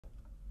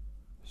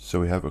So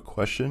we have a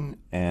question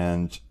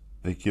and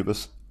they give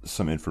us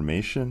some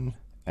information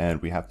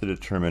and we have to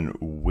determine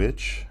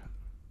which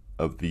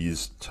of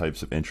these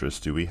types of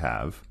interest do we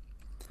have.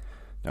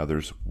 Now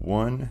there's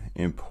one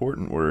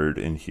important word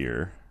in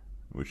here,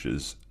 which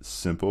is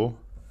simple,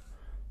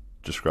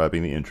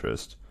 describing the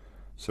interest.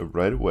 So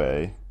right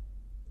away,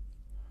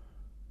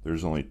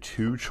 there's only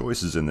two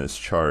choices in this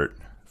chart,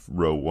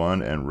 row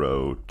 1 and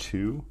row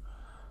 2,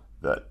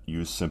 that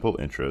use simple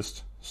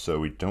interest. So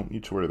we don't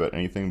need to worry about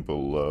anything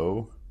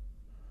below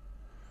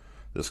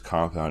this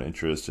compound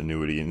interest,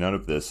 annuity. None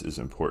of this is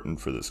important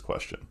for this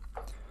question.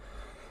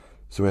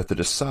 So we have to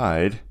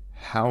decide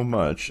how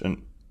much,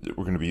 and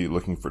we're going to be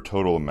looking for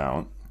total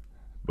amount,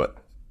 but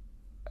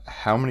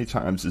how many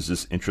times is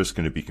this interest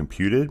going to be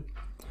computed?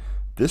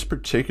 This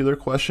particular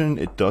question,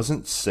 it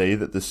doesn't say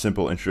that the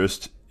simple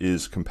interest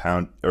is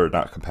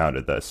not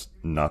compounded. That's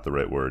not the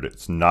right word.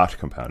 It's not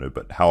compounded,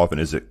 but how often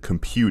is it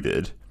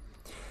computed?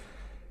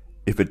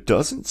 If it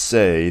doesn't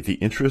say the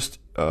interest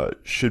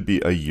should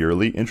be a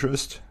yearly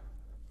interest,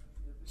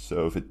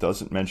 so if it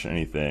doesn't mention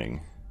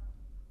anything,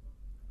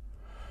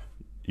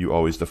 you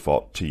always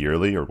default to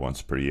yearly or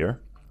once per year.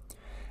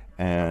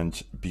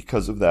 And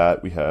because of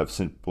that, we have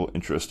simple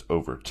interest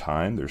over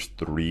time. There's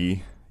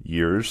 3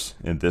 years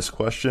in this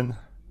question.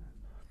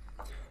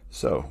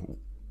 So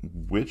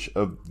which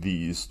of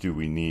these do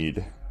we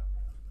need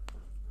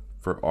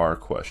for our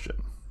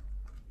question?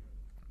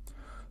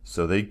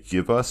 So they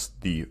give us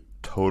the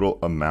total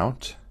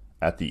amount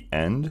at the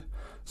end.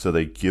 So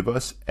they give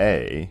us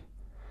A,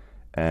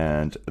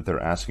 and they're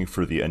asking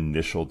for the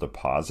initial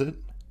deposit,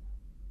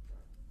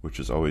 which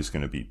is always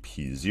going to be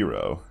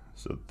P0.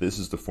 So this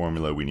is the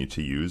formula we need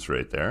to use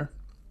right there.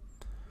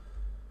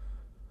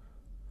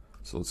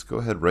 So let's go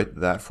ahead and write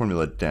that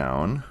formula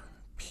down.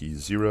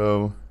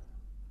 P0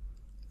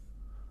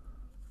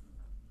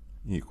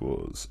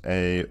 equals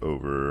A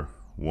over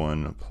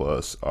 1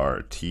 plus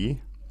RT.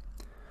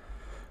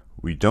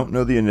 We don't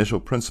know the initial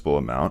principal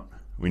amount.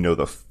 We know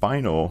the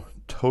final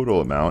total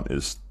amount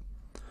is,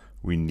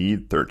 we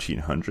need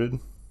 1,300.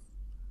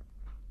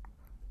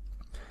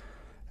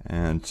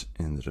 And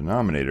in the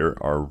denominator,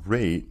 our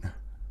rate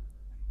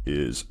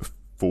is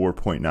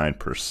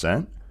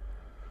 4.9%.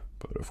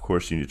 But of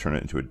course, you need to turn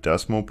it into a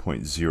decimal.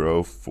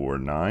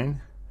 0.049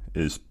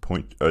 is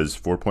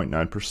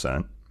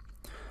 4.9%.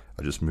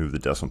 I just moved the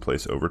decimal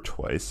place over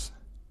twice.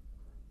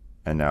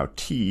 And now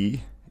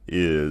T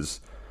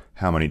is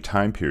how many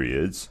time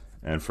periods.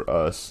 And for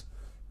us,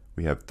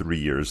 we have 3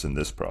 years in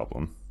this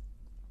problem.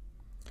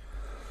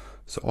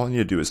 So all I need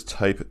to do is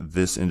type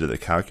this into the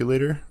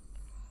calculator.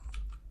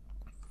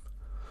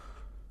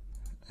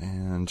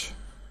 And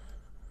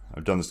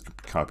I've done this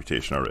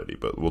computation already,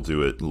 but we'll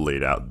do it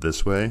laid out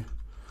this way.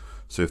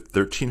 So if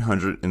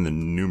 1,300 in the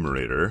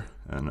numerator,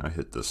 and I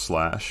hit the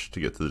slash to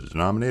get to the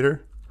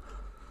denominator,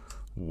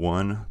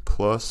 1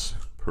 plus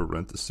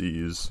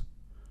parentheses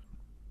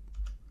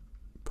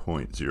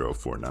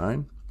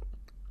 0.049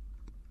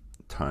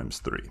 times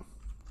 3.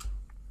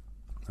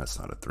 That's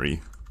not a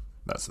 3,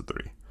 that's a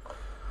 3.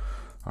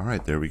 All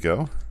right, there we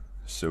go.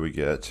 So we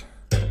get,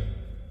 that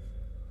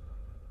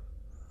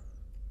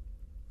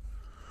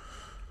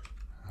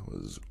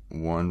was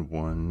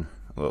 1.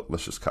 Well,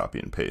 let's just copy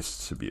and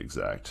paste to be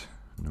exact.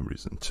 No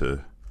reason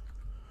to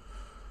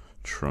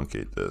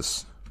truncate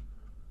this.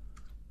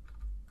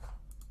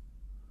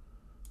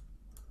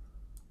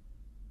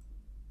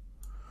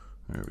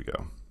 There we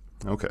go.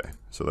 Okay,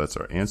 so that's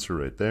our answer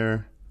right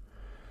there.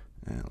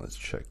 And let's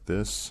check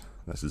this.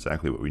 That's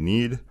exactly what we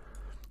need.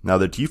 Now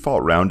the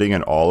default rounding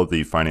in all of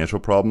the financial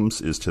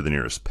problems is to the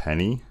nearest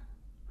penny.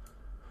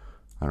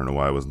 I don't know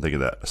why I wasn't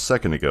thinking of that a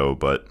second ago,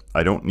 but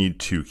I don't need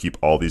to keep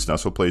all these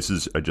decimal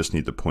places. I just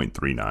need the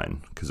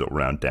 0.39 because it'll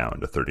round down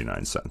to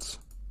 39 cents.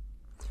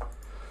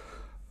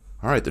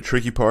 All right, the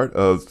tricky part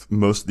of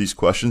most of these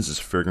questions is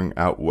figuring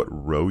out what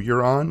row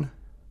you're on.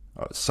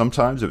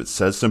 Sometimes if it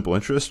says simple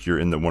interest, you're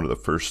in one of the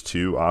first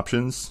 2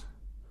 options,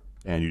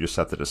 and you just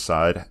have to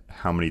decide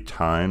how many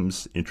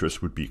times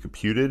interest would be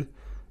computed.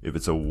 If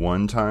it's a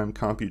one-time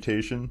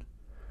computation,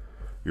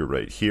 you're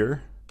right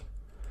here.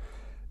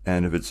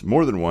 And if it's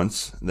more than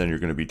once, then you're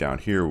going to be down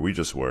here where we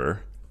just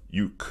were.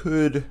 You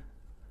could,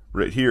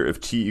 right here,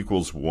 if t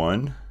equals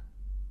 1,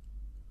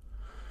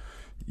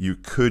 you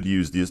could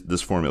use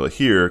this formula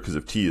here, because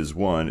if t is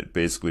 1, it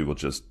basically will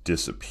just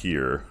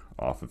disappear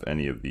off of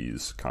any of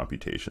these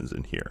computations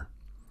in here.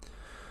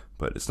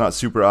 But it's not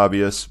super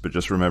obvious, but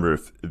just remember,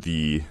 if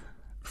the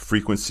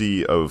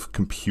frequency of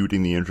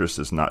computing the interest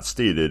is not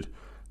stated,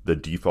 the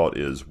default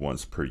is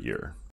once per year.